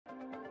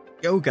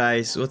Yo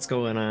guys, what's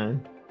going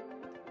on?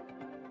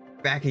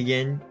 Back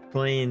again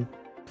playing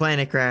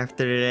Planet Crafter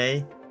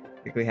today.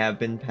 Like we have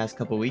been past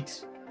couple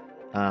weeks.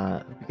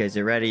 Hope you guys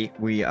are ready.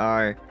 We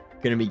are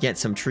gonna be getting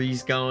some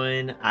trees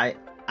going. I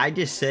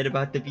just said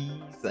about the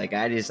bees. Like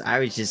I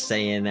was just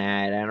saying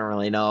that. I don't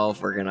really know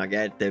if we're gonna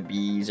get the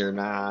bees or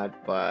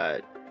not,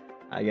 but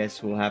I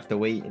guess we'll have to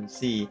wait and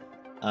see.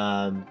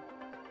 Um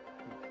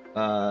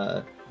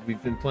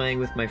we've been playing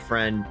with my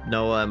friend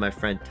Noah and my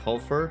friend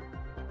Topher.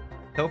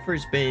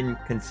 Topher's been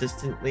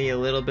consistently a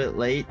little bit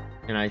late,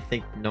 and I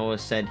think Noah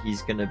said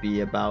he's gonna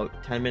be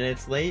about 10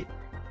 minutes late.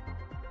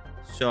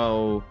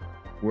 So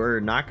we're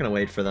not gonna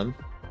wait for them.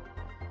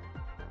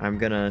 I'm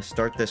gonna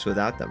start this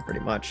without them pretty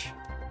much,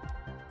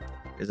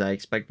 because I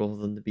expect both of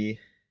them to be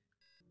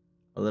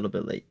a little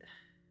bit late.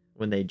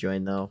 When they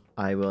join though,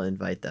 I will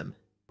invite them.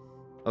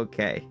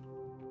 Okay.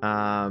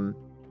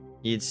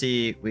 You'd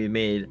see we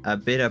made a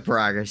bit of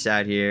progress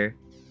out here.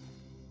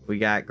 We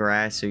got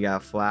grass, we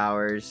got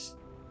flowers.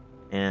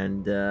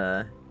 And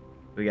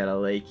we got a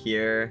lake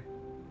here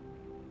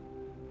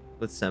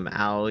with some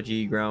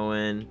algae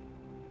growing.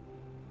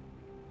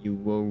 You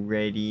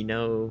already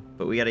know.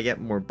 But we got to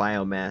get more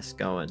biomass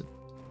going.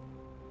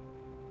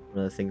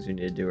 One of the things we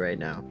need to do right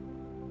now.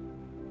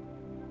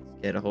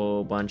 Let's get a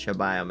whole bunch of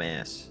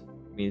biomass.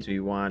 It means we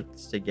want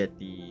to get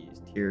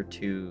these tier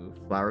 2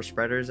 flower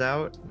spreaders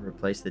out and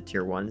replace the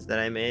tier 1s that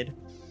I made.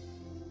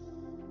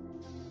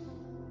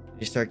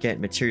 You start getting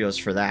materials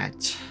for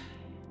that.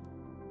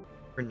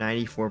 For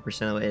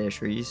 94% of the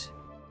trees.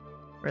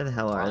 Where the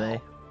hell are they?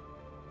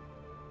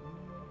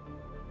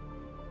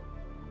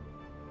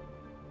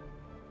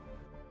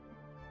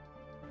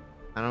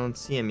 I don't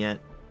see them yet.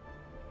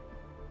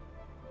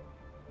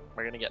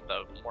 We're gonna get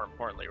the, more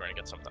importantly, we're gonna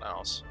get something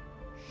else.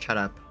 Shut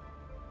up.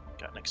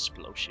 Got an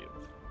explosive.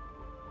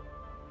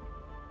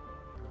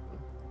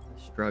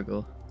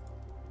 Struggle.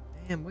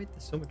 Damn, wait,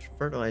 there's so much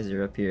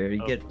fertilizer up here.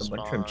 You get a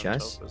bunch from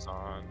chests?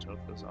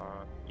 Topa's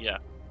on. Yeah.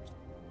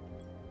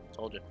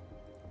 Told you.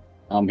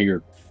 I'm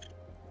here.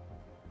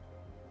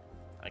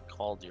 I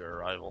called your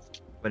arrival.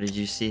 But did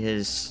you see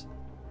his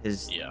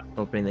Yeah.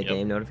 opening the Yep.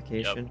 game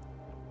notification? Yep.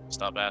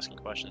 Stop asking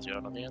questions you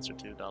don't know the answer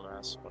to,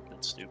 dumbass.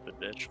 Fucking stupid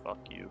bitch.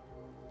 Fuck you.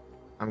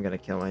 I'm gonna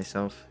kill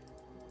myself.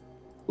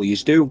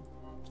 Please do.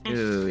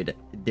 Dude.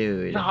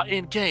 Not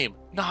in game.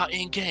 Not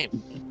in game.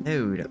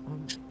 Dude. Oh my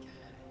God.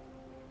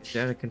 It's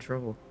out of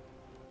control.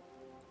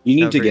 You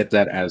need to Discovery. get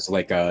that as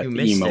like a You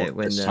missed it emote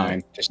when, this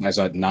time, just as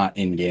a not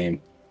in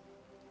game.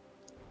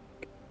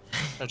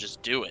 No,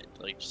 just do it.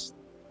 Like, just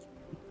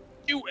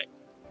do it.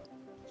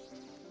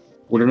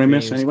 What did I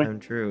miss Dreams anyway? come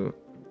true.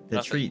 The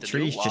Nothing. The new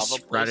trees just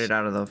lava sprouted place-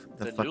 out of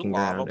the The fucking new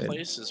lava ground. Dude.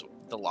 place is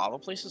the lava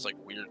place is like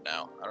weird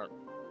now. I don't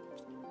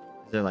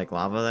Is there like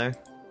lava there?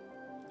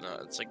 know.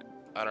 It's like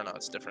I don't know.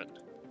 It's different.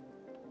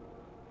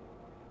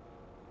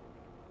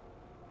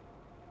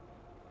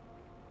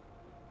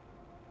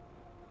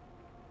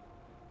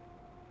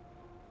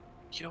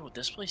 Yo,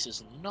 this place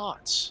is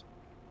nuts.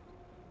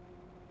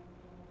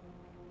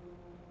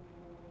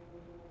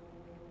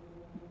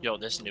 Yo,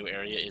 this new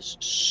area is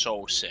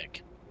so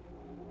sick.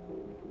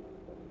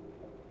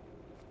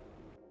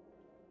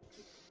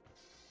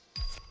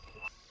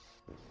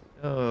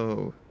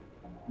 Oh.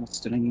 What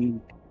did I need?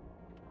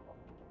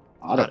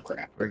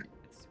 Autocraft. Looks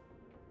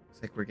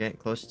like we're getting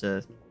close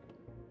to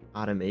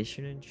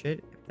automation and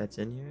shit, if that's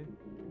in here.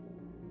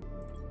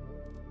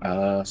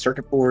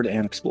 Circuit board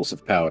and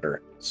explosive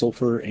powder,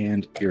 sulfur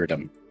and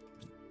iridium.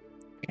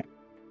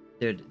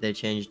 Dude, they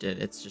changed it.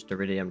 It's just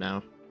iridium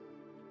now.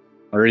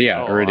 Or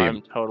yeah, Oh, iridium.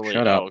 I'm totally.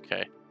 Shut up. Oh,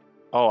 okay.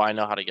 Oh, I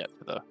know how to get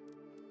to the.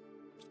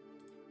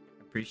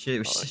 I'm pretty sure it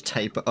was Oh, just a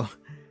typo.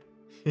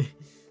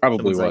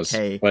 Probably Someone's was,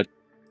 like, hey. but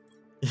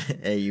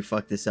Hey, you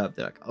fucked this up.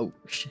 They're like, oh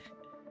shit.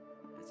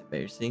 That's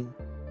embarrassing.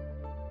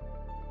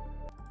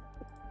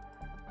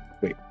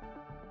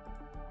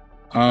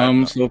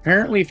 so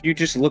apparently if you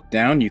just look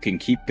down, you can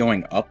keep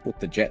going up with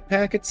the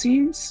jetpack, it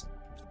seems.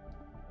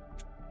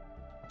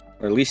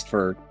 Or at least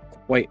for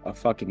quite a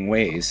fucking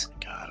ways.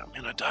 God, I'm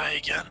gonna die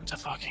again to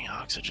fucking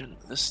oxygen.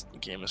 This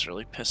game is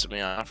really pissing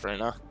me off right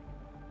now.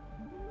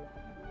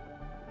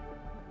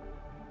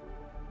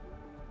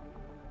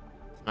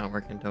 It's not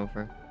working,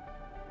 Topher.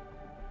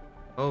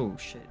 Oh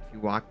shit, if you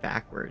walk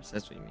backwards,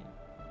 that's what you mean.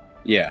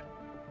 Yeah.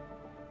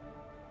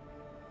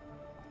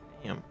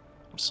 Damn.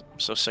 I'm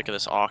so sick of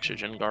this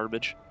oxygen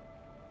garbage.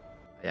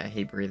 Yeah, I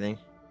hate breathing.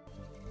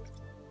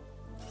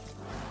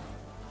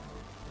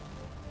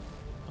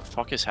 The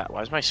fuck is that?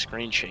 Why is my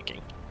screen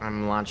shaking?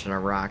 I'm launching a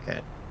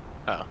rocket.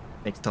 Oh.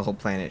 Makes the whole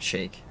planet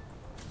shake.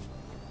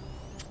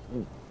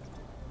 Ooh.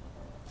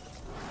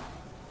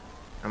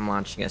 I'm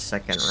launching a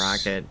second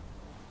rocket.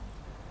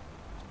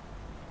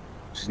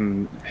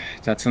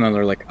 That's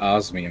another like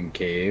osmium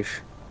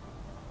cave.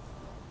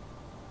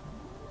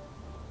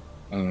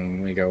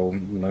 We go.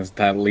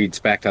 That leads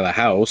back to the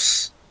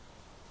house.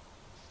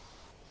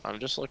 I'm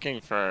just looking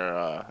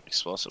for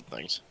explosive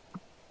things.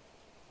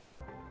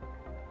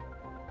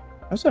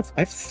 I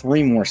have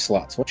 3 more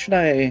slots. What should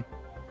I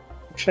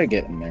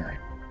get in there?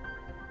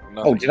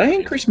 Oh, did I heavy.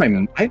 increase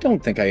my? I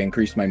don't think I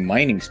increased my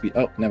mining speed.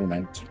 Oh, never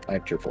mind. I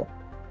have tier 4.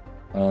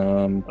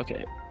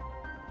 Okay.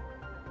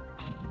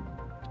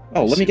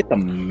 Oh, let me see get the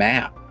what-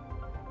 map.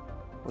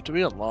 What do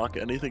we unlock?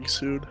 Anything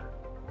soon?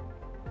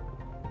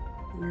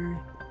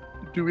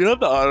 Do we have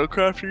the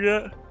autocrafter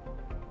yet?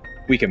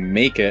 We can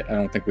make it. I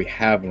don't think we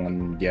have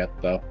one yet,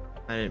 though.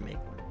 I didn't make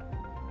one.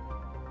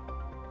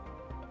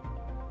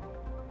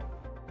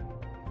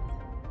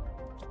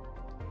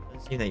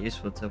 Doesn't seem that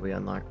useful until we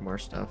unlock more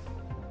stuff.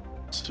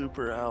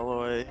 Super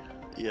alloy.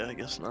 Yeah, I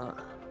guess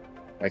not.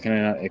 Why can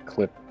I not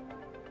equip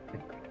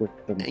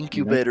the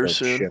Incubator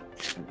soon.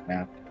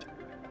 map?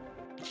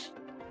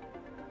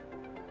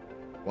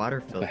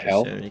 Water filter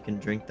hell? soon. You can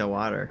drink the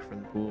water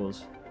from the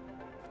pools.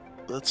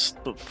 That's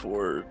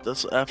before.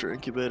 That's after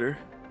incubator.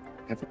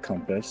 I have a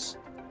compass.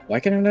 Why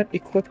can I not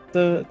equip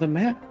the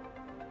map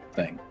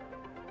thing?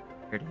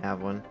 I already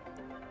have one.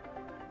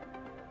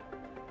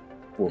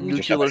 Well, we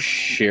just have a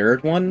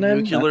shared one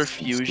then? Nuclear That's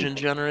fusion stupid.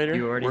 generator.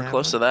 You already We're have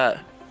close one? to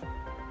that.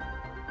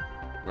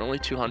 We're only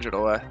 200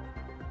 away.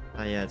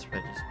 Oh yeah, it's just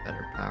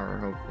better power,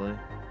 hopefully.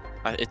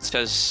 It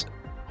says.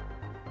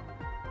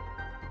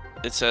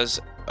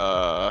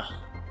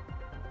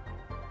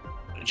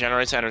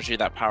 Generates energy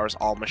that powers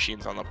all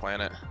machines on the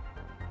planet.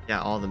 Yeah,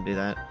 all of them do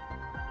that.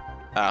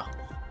 Oh.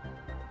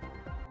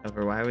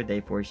 However, why would they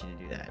force you to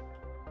do that?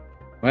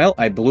 Well,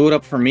 I blew it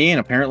up for me, and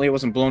apparently it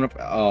wasn't blown up.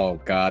 Oh,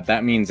 God.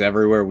 That means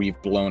everywhere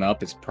we've blown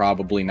up is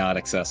probably not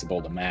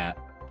accessible to Matt.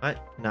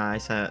 What? Nah,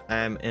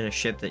 I'm in a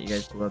ship that you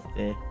guys blew up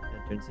the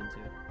entrance into.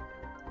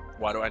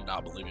 Why do I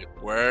not believe you?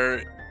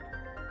 Where?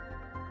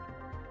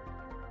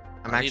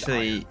 I'm I need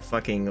actually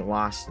fucking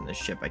lost in the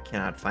ship. I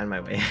cannot find my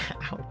way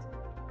out.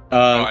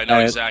 Oh, I know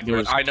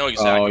exactly. I know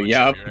exactly. Oh, what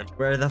yep. ship you're in.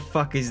 Where the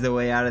fuck is the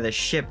way out of the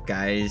ship,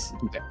 guys?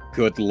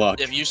 Good luck.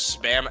 If you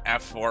spam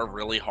F4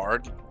 really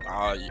hard,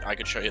 I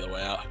could show you the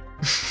way out.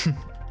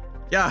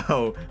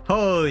 Yo,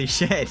 holy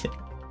shit.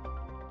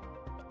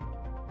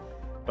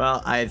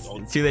 Well,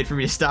 it's too late for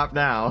me to stop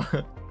now.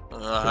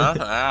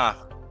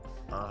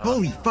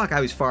 Holy fuck,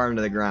 I was far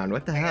under the ground.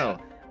 What the hell?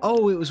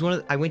 Oh, it was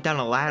I went down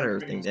a ladder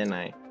thing, didn't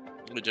I?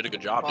 You did a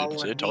good job, dude.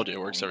 See, I told you it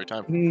works every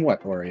time.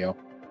 What, Oreo?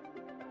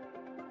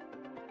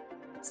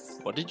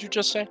 What did you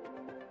just say?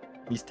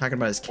 He's talking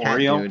about his cat,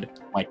 Oreo? dude.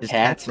 My His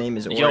cat? cat's name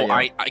is Oreo. Yo,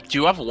 I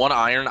do have 1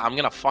 iron. I'm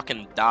gonna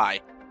fucking die.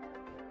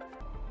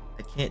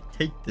 I can't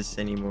take this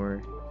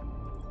anymore.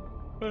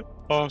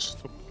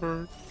 Lost the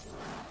bird.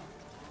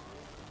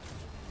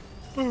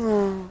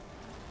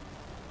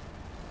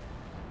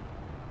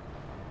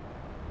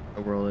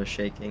 The world is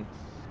shaking.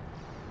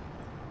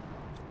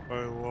 I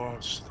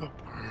lost the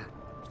bird.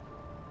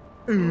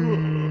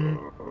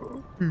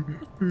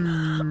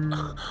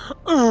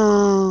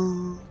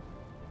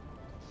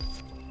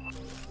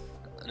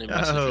 Any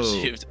message Oh.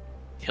 received?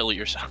 Kill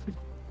yourself.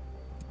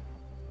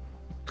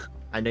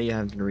 I know you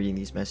haven't been reading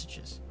these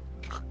messages.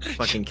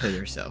 Fucking kill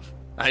yourself.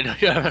 I know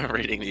you haven't been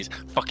reading these.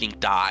 Fucking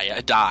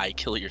die. Die.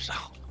 Kill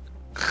yourself.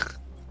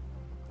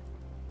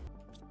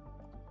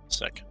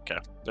 Sick. Okay.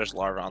 There's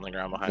larvae on the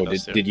ground behind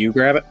us, too. Did you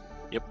grab it?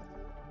 Yep.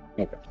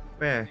 Okay.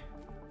 Where? Are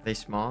they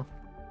small?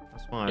 How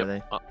small are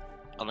they?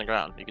 On the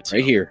ground. You can see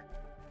Right them. here.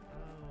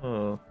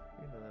 Oh,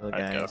 little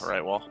Alright, guys. go.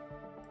 Right wall.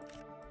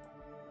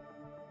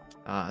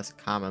 It's a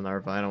common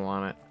larva. I don't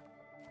want it.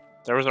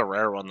 There was a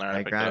rare one there. I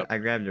I picked it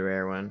up. grabbed a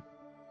rare one.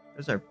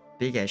 Those are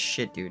big as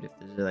shit, dude. If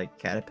those are like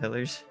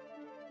caterpillars.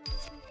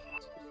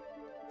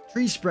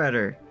 Tree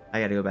spreader. I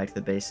gotta go back to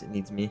the base. It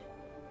needs me.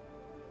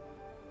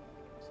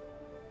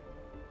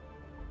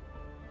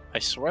 I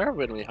swear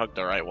when we hugged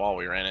the right wall,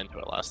 we ran into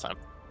it last time.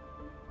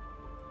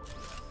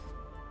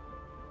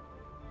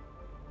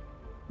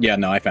 Yeah,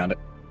 no, I found it.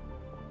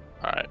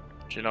 Alright.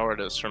 Do you know where it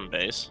is from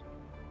base?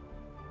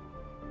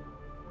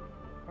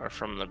 Or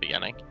from the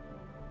beginning?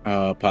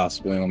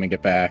 Possibly. Let me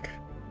get back.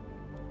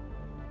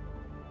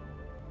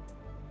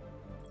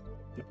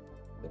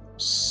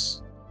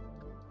 This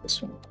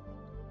one.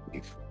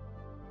 Leave.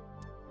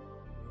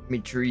 Me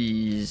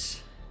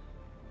trees.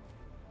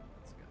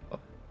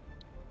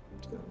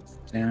 Let's go.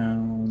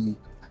 Down.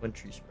 One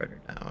tree spreader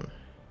down.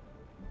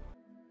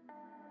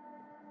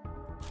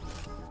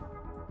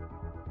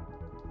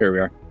 Here we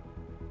are.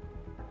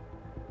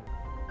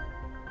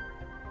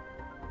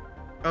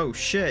 Oh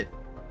shit.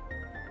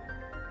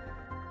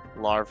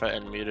 Larva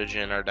and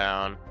mutagen are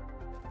down.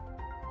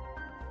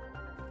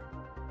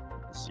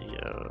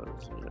 Zero.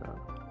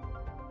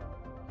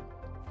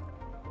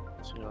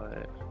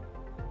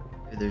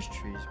 Dude, There's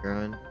trees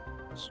growing.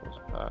 this was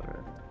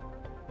better.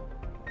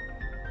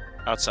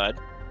 Outside?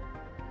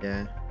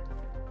 Yeah.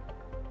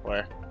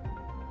 Where?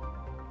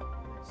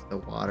 It's the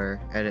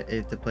water. I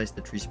have to place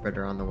the tree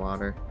spreader on the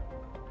water.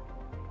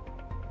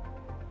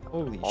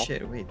 Holy Oh.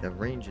 shit, wait, the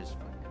range is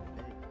fucking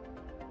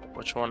big.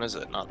 Which one is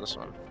it? Not this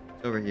one.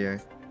 It's over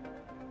here.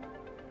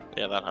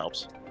 Yeah, that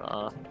helps.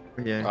 Over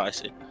here. Oh, I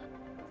see.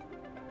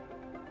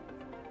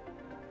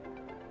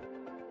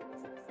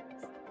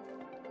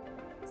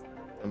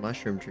 The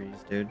mushroom trees,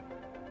 dude.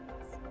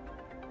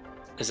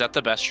 Is that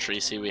the best tree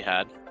seed we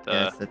had?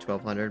 Yeah, it's the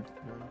 1200.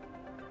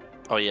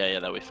 Oh yeah, yeah,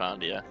 that we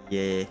found. Yeah.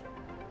 Yeah.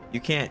 You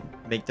can't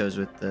make those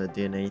with the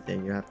DNA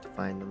thing. You have to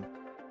find them.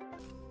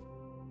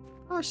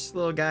 Oh, it's just a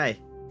little guy.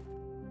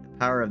 The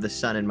power of the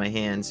sun in my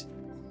hands.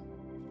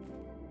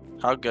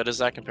 How good is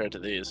that compared to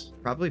these?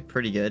 Probably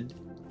pretty good.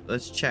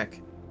 Let's check.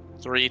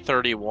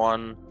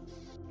 331.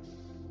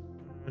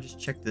 I'll just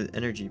check the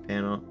energy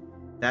panel.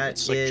 That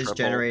It's like is triple.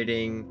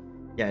 generating.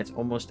 Yeah, it's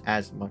almost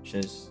as much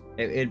as.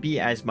 It'd be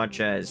as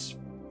much as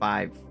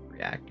 5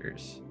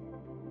 reactors.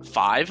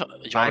 5? Do you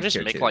want 5 to just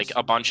tier make 2s. like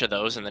a bunch of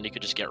those, and then you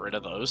could just get rid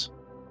of those?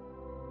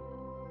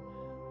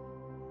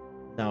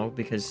 No,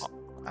 because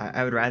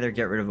I would rather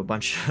get rid of a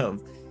bunch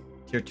of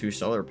tier 2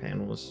 solar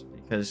panels,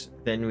 because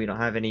then we don't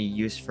have any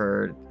use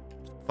for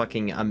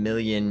fucking a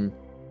million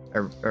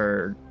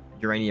or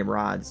uranium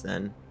rods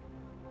then.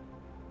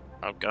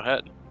 Oh, go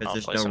ahead. Because I'll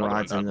there's place no another one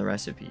rods in down. the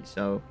recipe,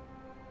 so.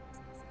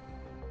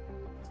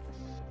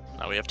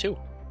 Now we have 2.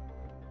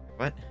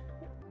 What?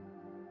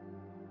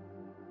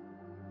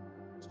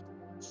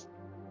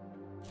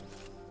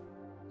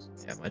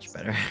 Yeah, much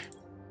better.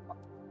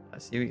 I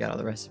see we got all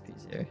the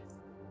recipes here.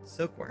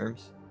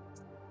 Silkworms.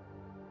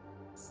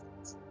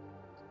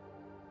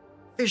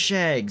 Fish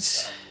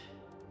eggs.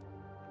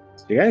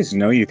 Do you guys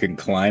know you can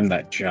climb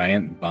that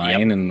giant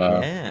vine in the?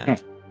 Yeah.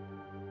 Pretty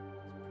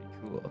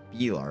cool. A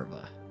bee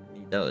larva.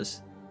 Need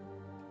those.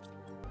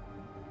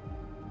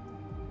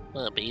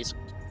 Bees.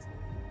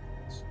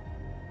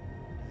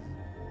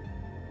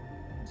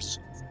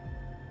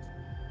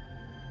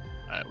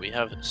 Alright, we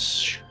have.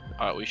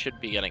 We should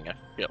be getting a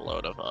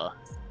shitload of.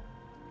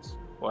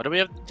 What do we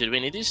have? Did we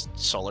need these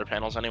solar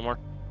panels anymore?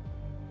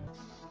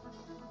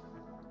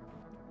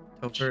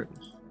 Topher.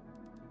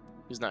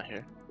 He's not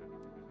here.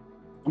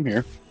 I'm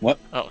here. What?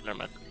 Oh, never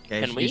mind.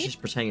 Okay, Can he's we?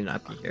 just pretending to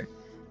not be here.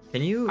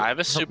 Can you I have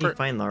a help me super.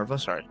 find larva?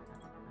 Sorry.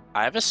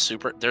 I have a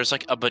super. There's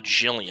like a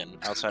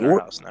bajillion outside Or- our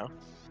house now.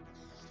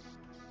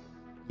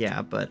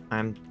 Yeah, but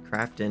I'm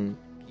crafting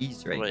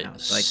peas right Wait, now,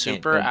 so I can't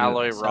super go do it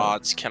alloy myself.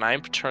 rods. Can I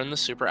turn the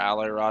super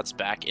alloy rods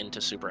back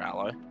into super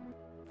alloy?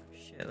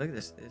 Shit, look at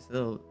this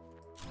little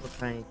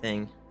tiny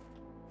thing.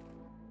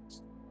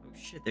 Oh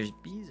shit, there's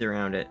bees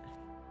around it.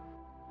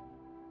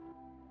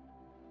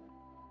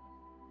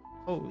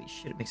 Holy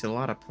shit, it makes a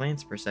lot of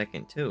plants per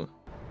second too.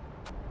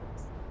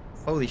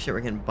 Holy shit,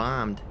 we're getting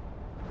bombed.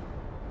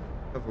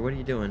 Topher, what are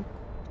you doing?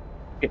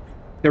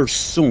 There's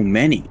so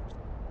many.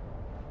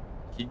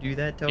 Did you do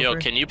that, Topher? Yo,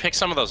 can you pick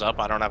some of those up?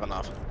 I don't have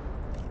enough.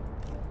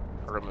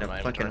 Room in Yeah,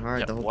 my fucking inventory. hard.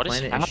 Yeah, The whole what is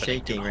planet is happening,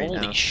 shaking dude? right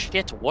Holy now.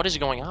 shit! What is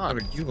going on? Topher,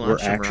 did you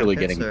launch some actually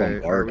rockets, getting or are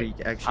bombarded.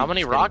 we actually How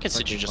many just getting rockets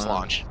did you fucking just bombed?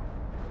 launch?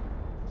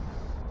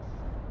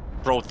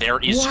 Bro, there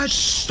is What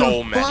so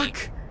the many.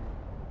 fuck?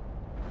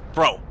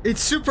 Bro,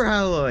 It's super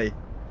alloy.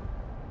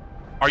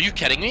 are you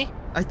kidding me?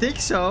 I think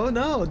so.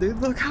 No,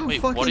 dude, look how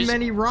Wait, what fucking is-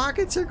 many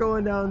rockets are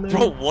going down there.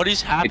 Bro, what is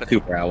It's happening?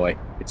 super alloy.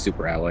 It's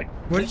super alloy.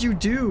 What did you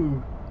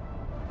do?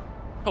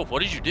 Bro,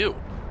 what did you do?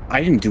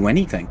 I didn't do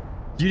anything.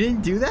 You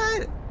didn't do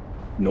that?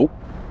 Nope.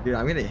 Dude,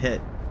 I'm gonna hit.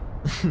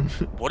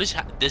 What is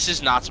this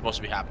is not supposed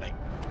to be happening.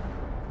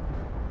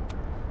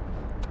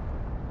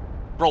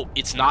 Bro,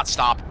 it's not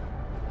stopping.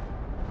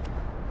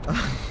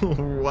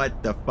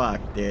 What the fuck,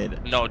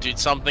 dude? No, dude,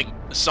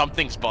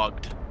 something's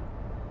bugged.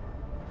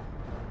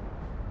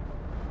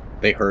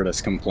 They heard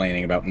us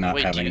complaining about not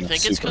Wait, do having you enough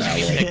think it's super because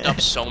we alloy. picked up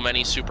so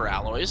many super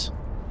alloys?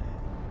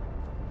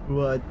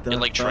 What the It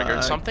like fuck?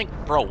 triggered something?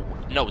 Bro,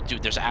 no,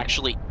 dude, there's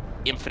actually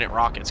infinite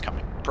rockets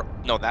coming. Bro,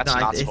 no, that's No,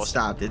 not it supposed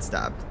stopped. It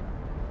stopped. to.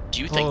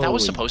 Do you think that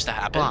was Holy supposed to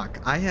happen?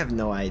 Fuck, I have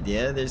no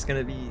idea. There's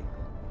gonna be.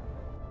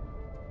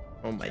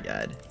 Oh my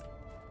god.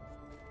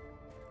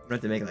 I'm gonna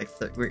have to make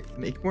like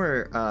make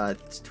more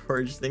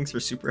storage things for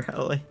super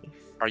alloy.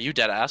 Are you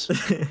dead ass?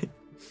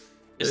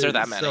 Is there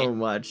that many? So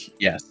much.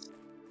 Yes.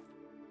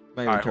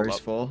 My Alright, hold inventory's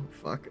up. full.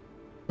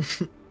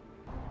 Fuck.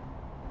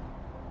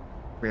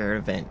 Rare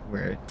event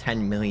where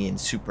 10 million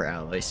super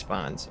alloy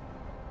spawns.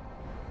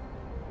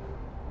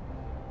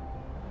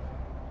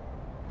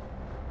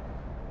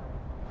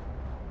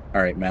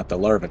 All right, Matt. The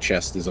larva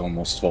chest is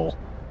almost full.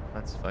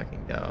 Let's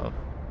fucking go.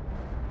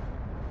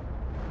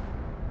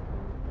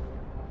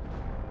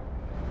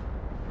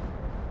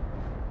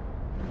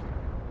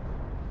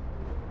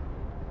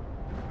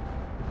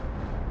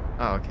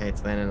 Oh, okay,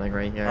 it's landing like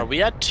right here. Are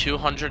we at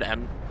 200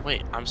 M?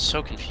 Wait, I'm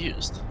so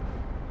confused.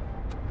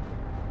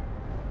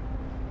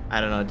 I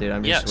don't know, dude.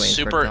 I'm Yeah, just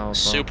waiting for it to all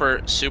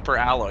super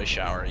alloy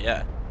shower.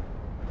 Yeah.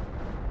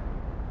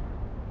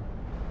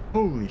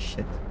 fall. Holy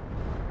shit.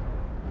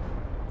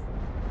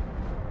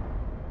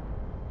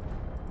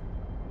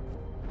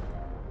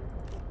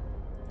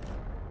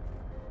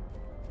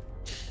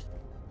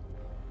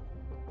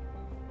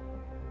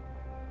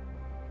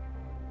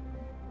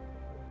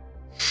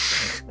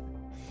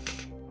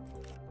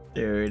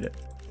 Dude. It's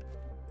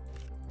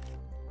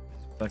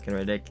fucking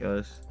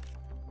ridiculous.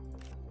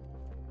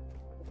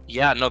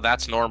 Yeah, no,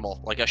 that's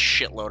normal. Like a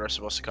shitload are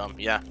supposed to come.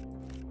 Yeah.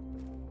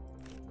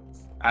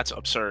 That's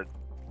absurd.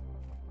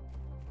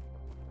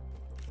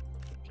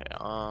 Okay,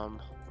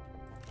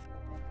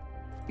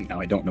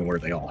 Now I don't know where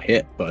they all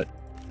hit, but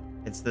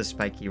It's the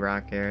spiky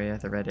rock area,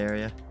 the red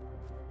area.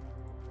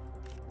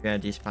 You're gonna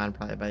despawn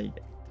probably by the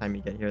time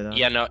you get here, though.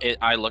 Yeah, no,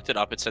 I looked it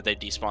up. It said they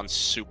despawn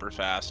super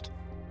fast.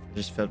 I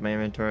just filled my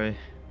inventory.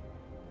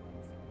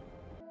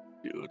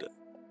 Dude.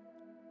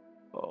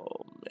 Oh,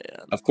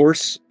 man. Of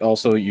course,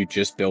 also, you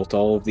just built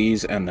all of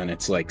these, and then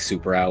it's like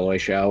super alloy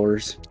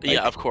showers. Like,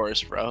 Yeah, of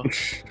course, bro.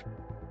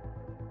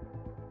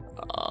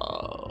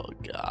 Oh,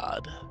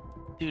 God.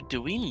 Dude,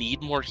 do we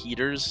need more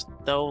heaters,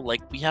 though?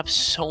 Like, we have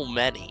so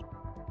many.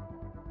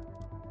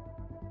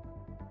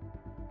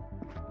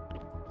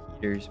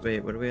 Heaters.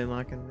 Wait, what are we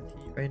unlocking with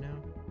heat right now?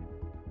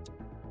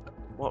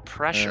 Well,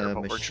 pressure,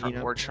 but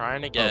machine we're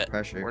trying to get... Oh,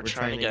 pressure. We're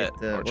trying to get...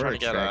 the We're trying to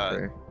get,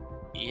 extractor.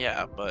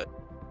 yeah, but...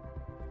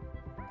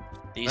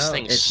 These Well,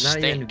 things it's not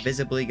stink. even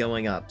visibly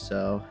going up,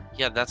 so...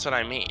 Yeah, that's what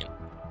I mean.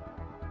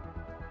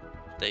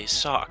 They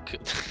suck.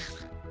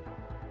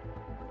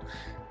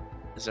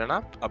 Is there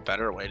not a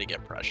better way to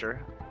get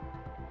pressure?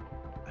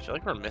 I feel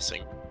like we're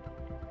missing.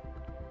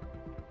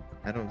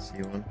 I don't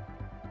see one.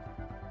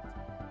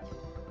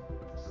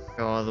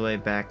 Go all the way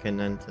back and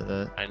then to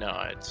the... I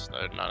know, it's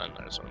not in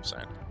there, is what I'm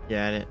saying.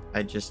 Yeah,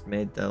 I just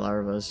made the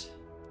larvas.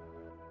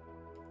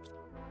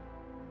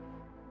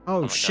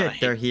 Oh, my shit, God,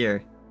 they're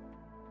here.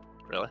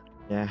 Really?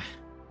 Yeah.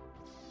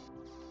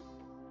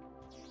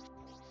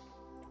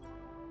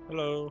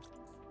 Hello.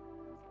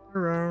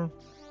 Hello. Are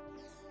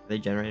they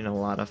generating a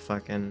lot of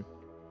fucking...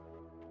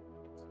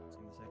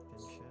 insect and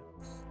shit?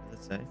 What does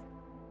it say?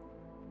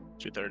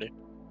 230.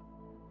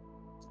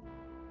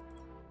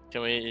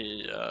 Can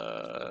we,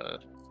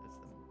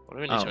 what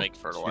do we need to make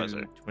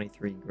fertilizer?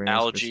 23 grams per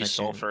Algae, second.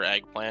 sulfur,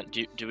 eggplant.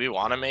 Do we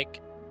want to make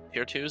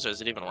tier 2s, or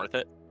is it even worth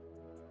it?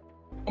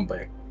 I'm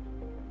back.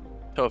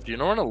 Toph, do you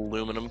know where an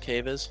aluminum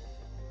cave is?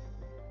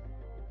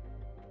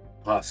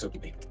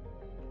 Possibly.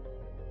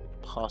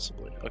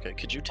 Possibly. Okay,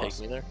 could you take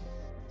me there?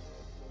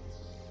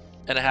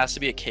 And it has to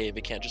be a cave.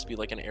 It can't just be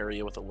like an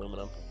area with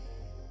aluminum.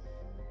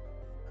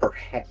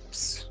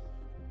 Perhaps.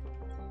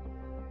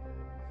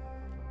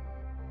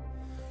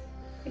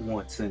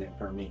 What's in it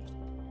for me?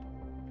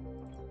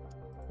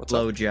 What's up?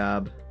 Blow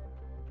job.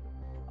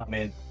 I'm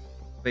in.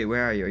 Wait,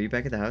 where are you? Are you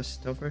back at the house,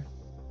 Topher?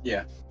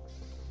 Yeah.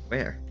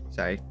 Where?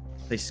 Sorry.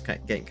 Place is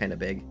getting kind of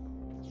big.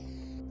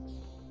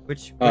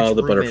 Which The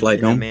room butterfly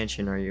in the dome.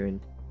 mansion are you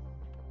in?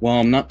 Well,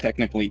 I'm not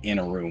technically in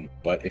a room,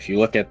 but if you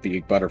look at the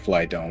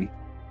butterfly dome,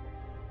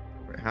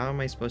 How am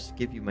I supposed to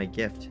give you my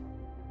gift?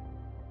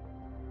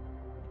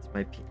 It's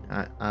my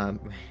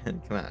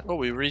man, come on. Oh,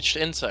 we reached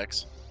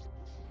insects.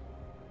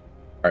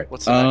 all right.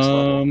 What's the next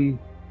level?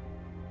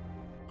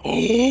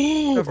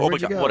 Oh my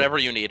where'd you god! go? Whatever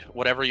you need,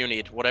 whatever you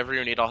need, whatever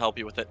you need, I'll help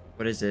you with it.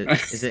 What is it?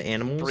 Is it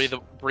animals?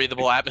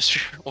 Breathable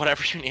atmosphere.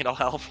 Whatever you need, I'll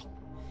help.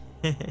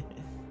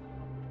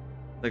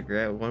 Look,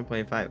 we're at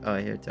 1.5. Oh,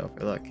 here,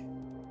 Topher, look.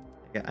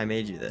 I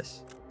made you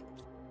this.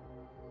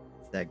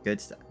 It's that good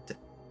stuff.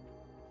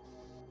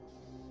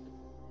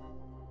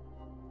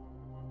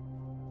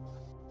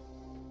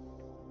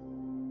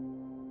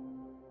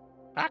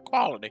 High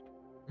quality.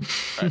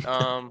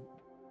 Right,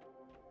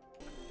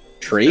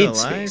 trade alive?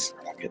 space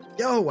rocket.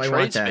 Yo, I trade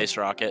want that. space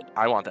rocket.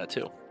 I want that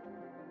too.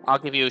 I'll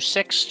give you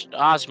 6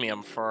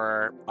 osmium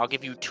for. I'll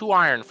give you 2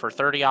 iron for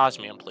 30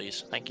 osmium,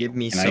 please. Thank you. Give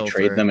me Can sulfur. I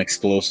trade them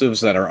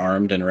explosives that are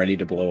armed and ready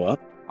to blow up?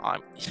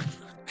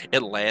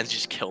 It lands,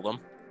 just kill them,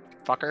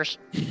 fuckers.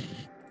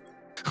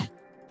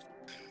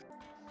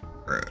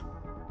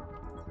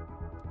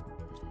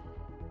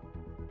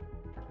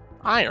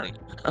 Iron.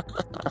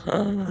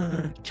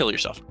 Kill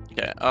yourself.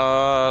 Okay.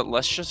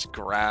 Let's just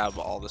grab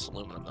all this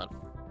aluminum then,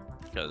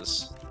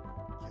 because.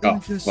 Oh,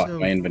 fuck,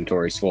 my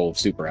inventory's full of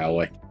super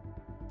alloy.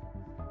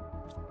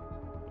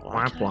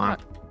 Womp womp.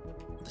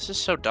 This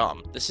is so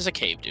dumb. This is a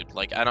cave, dude.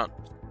 Like, I don't.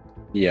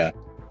 Yeah.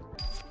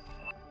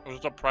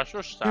 There's a pressure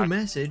New stack.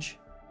 message.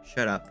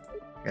 Shut up.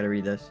 Gotta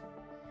read this.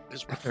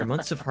 After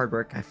months of hard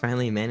work, I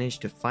finally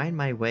managed to find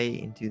my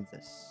way into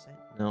the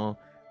Sentinel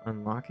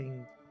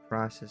unlocking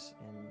process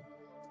and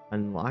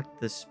unlock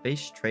the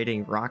space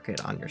trading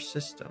rocket on your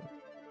system.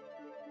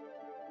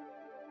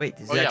 Wait,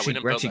 this is actually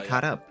we're actually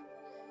caught up.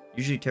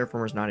 Usually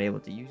terraformers not able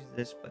to use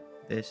this, but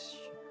this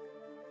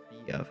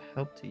should be of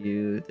help to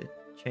you. The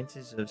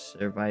chances of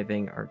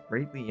surviving are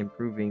greatly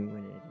improving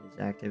when it is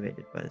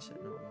activated, but the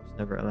Sentinel almost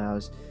never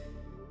allows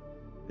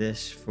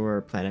this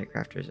for planet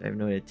crafters. I have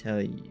no way to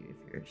tell you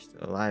if you're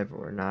still alive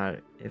or not.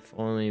 If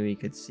only we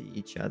could see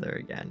each other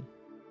again.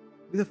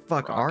 Who the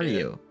fuck are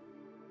you?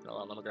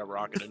 Hold on, let me grab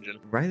rocket engine.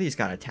 Riley's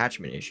got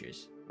attachment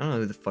issues. I don't know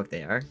who the fuck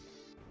they are.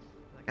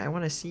 Like, I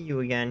want to see you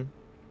again.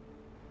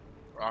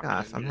 Rocket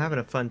Gosh, I'm having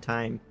a fun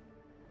time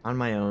on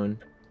my own.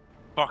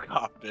 Fuck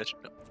off, bitch.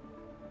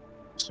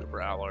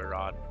 Super alloy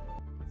rod.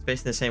 It's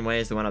facing the same way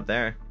as the one up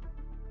there.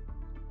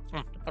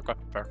 Okay,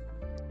 fair.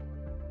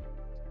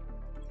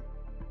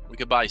 We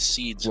could buy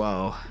seeds.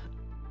 Whoa.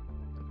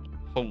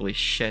 Holy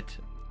shit.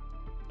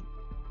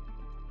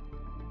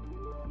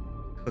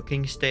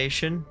 Cooking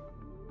station.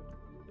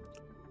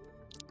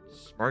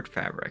 Smart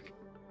fabric.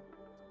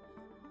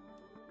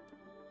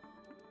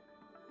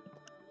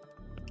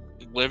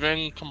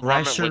 Living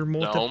compartment Pressure with dome.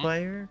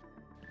 multiplier.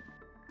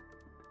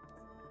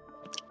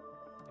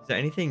 there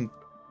anything?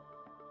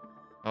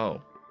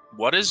 Oh,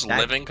 What is That-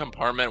 living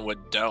compartment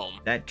with dome?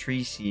 that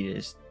tree seed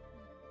is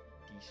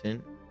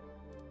decent.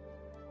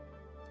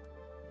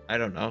 I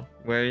don't know.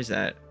 Where is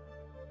that?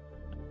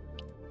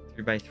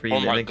 3x3 Oh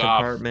my living God.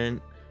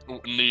 compartment.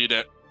 Need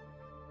it.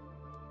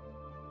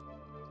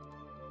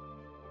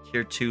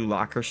 Tier 2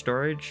 locker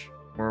storage.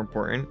 More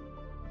important.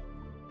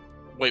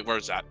 Wait,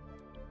 where's that?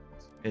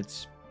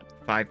 It's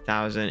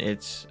 5,000.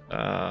 It's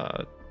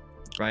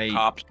right.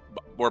 Cops.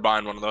 We're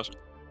buying one of those.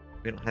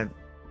 We don't have.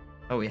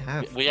 Oh, we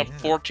have. We have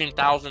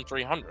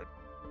 14,300.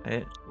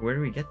 Where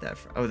do we get that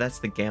from? Oh, that's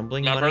the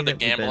gambling Remember money. the that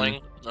we've been-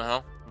 gambling?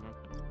 Uh-huh.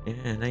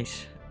 Yeah,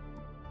 nice.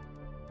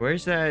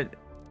 Where's that?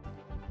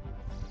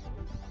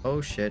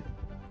 Oh shit!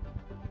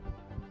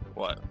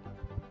 What?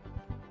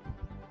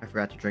 I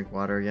forgot to drink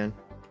water again.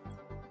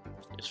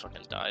 You just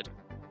fucking died.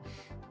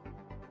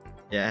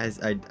 Yeah,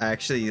 I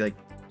actually like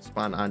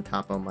spawned on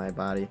top of my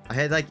body. I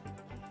had like,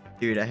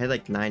 dude, I had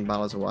like 9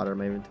 bottles of water in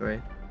my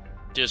inventory.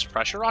 Does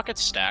pressure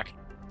rockets stack?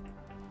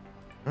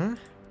 Huh?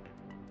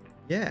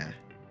 Yeah.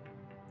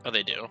 Oh,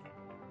 they do.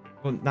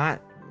 Well,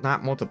 not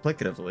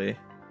multiplicatively.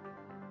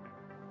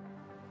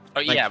 Oh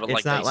Like, yeah, but it's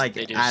like not they, like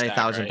they do add stack,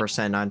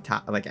 1,000% on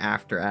top, like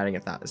after adding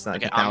 1,000. It's not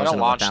like Okay, 1,000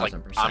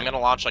 of 1,000%. I'm gonna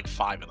launch like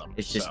 5 of them.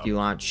 It's just so. you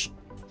launch.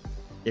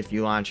 If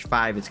you launch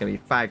 5, it's gonna be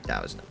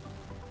 5,000.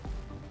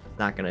 It's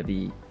not gonna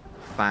be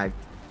 1,000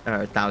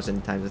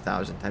 times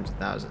 1,000 times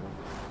 1,000.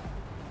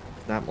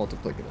 It's not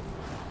multiplicative.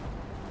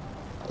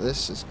 Oh,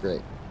 this is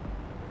great.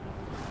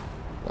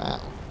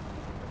 Wow.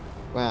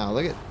 Wow,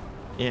 look at.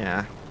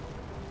 Yeah.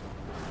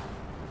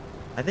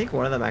 I think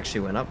one of them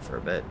actually went up for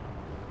a bit.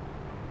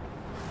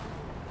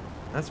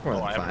 That's more Oh,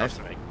 than I have 5. enough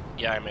to make.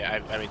 Yeah,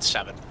 I made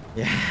 7.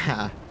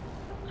 Yeah.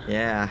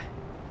 Yeah.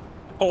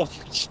 Holy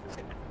shit.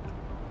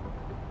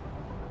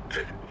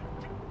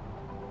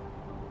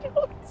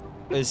 Oh,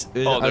 are there's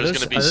those,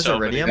 gonna be are those so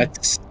many. iridium?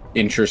 That's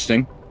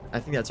interesting. I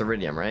think that's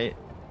iridium, right?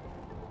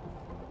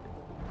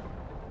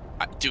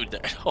 Dude,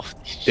 holy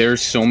shit.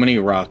 There's so many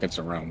rockets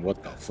around.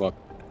 What the fuck?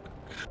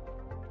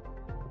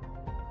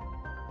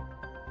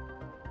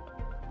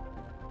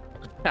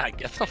 Yeah,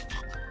 get the fuck.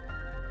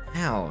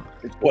 Ow.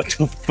 What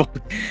the fuck?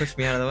 Pushed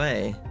me out of the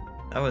way.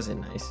 That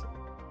wasn't nice.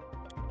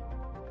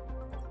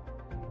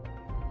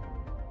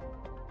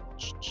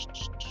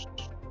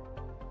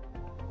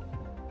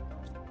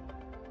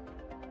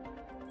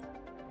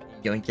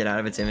 Yoink it out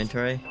of its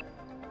inventory.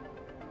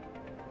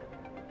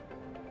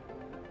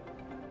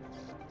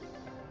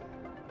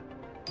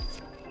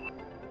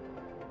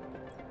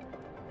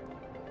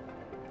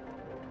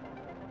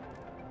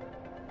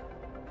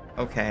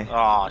 Okay.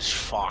 Oh,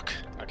 fuck.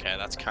 Okay,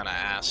 that's kind of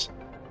ass.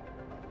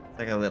 It's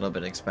like a little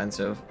bit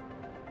expensive.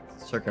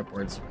 Circuit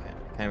boards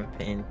kind of a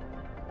pain.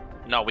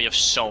 No, we have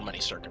so many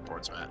circuit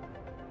boards, man.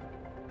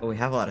 But we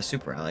have a lot of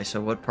super alloys,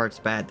 so what part's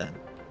bad then?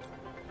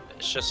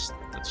 It's just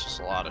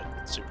a lot of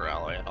super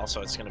alloy.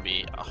 Also, it's gonna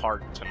be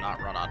hard to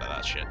not run onto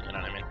that shit. You know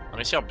what I mean? Let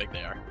me see how big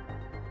they are.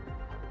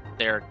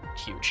 They're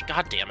huge.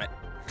 God damn it!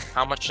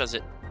 How much does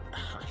it?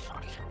 Oh,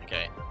 fuck.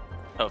 Okay.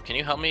 Oh, can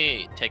you help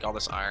me take all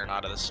this iron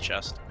out of this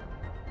chest?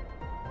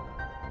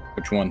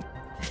 Which one?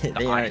 They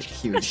The are iron-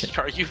 huge.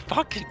 Are you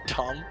fucking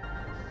dumb?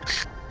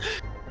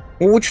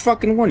 Well, which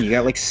fucking one? You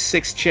got like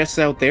 6 chests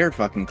out there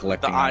fucking The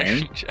collecting iron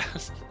iron.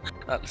 chest.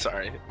 I'm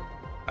sorry.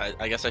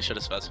 I guess I should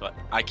have specified.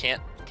 I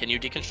can't. Can you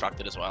deconstruct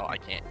it as well? I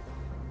can't.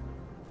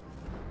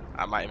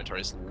 My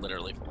inventory is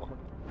literally full.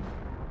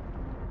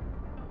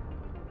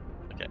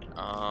 Okay.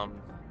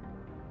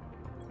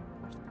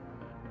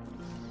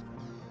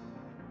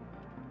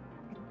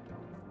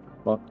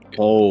 Fuck.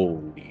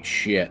 Holy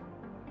shit.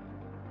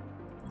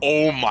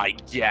 Oh my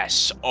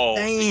yes. Oh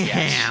yes.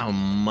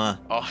 Damn.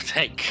 Oh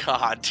thank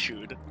God,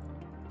 dude.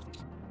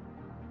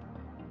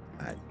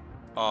 God.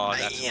 Oh,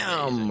 that's amazing.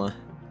 Damn.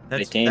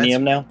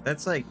 Titanium now?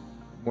 That's like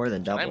more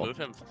than Can double. I move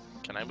him?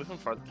 Can I move him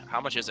farther? How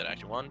much is it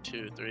actually? 1,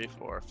 2, 3,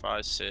 4,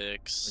 5,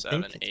 6, I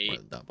 7, think it's more 8.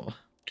 than double.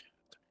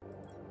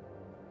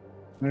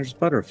 There's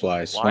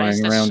butterflies Why is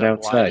flying this around so,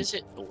 outside. Why is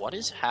it? What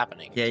is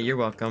happening? Yeah, you're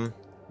welcome.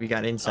 We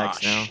got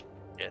insects now.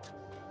 Shit.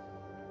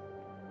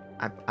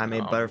 I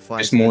made Oh.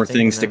 butterflies. There's more and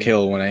things to then-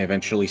 kill when I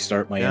eventually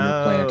start my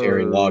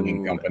interplanetary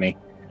logging No. company.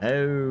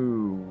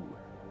 No.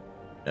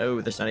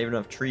 No, there's not even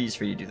enough trees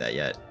for you to do that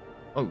yet.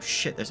 Oh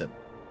shit, there's a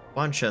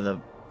bunch of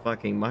the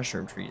fucking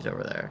mushroom trees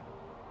over there.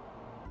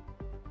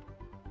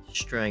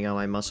 Destroying all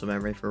my muscle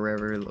memory for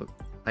wherever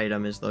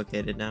item is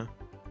located now.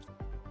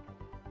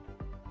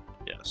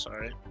 Yeah,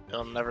 sorry.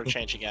 It'll never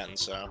change again,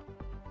 so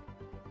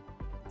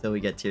Until we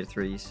get tier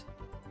 3s.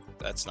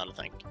 that's not a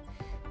thing.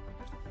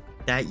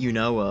 That you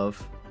know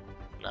of.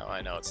 No,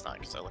 I know it's not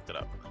because I looked it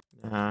up.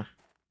 Nah.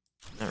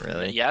 Not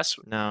really. Yes.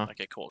 No.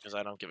 Okay, cool. Because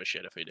I don't give a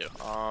shit if we do.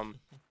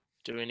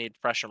 Do we need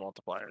pressure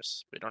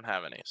multipliers? We don't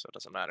have any, so it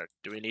doesn't matter.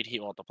 Do we need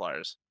heat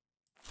multipliers?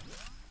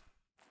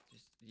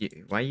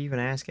 Why are you even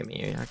asking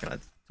me? You're not gonna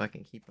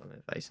fucking keep them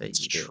if I say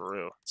It's you do.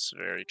 true. It's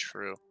very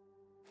true.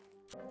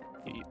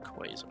 Heat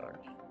quasar.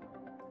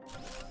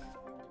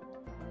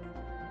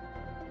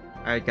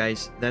 Alright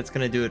guys, that's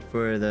gonna do it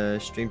for the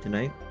stream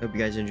tonight. Hope you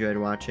guys enjoyed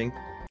watching.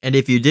 And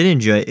if you did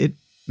enjoy it,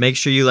 make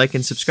sure you like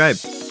and subscribe.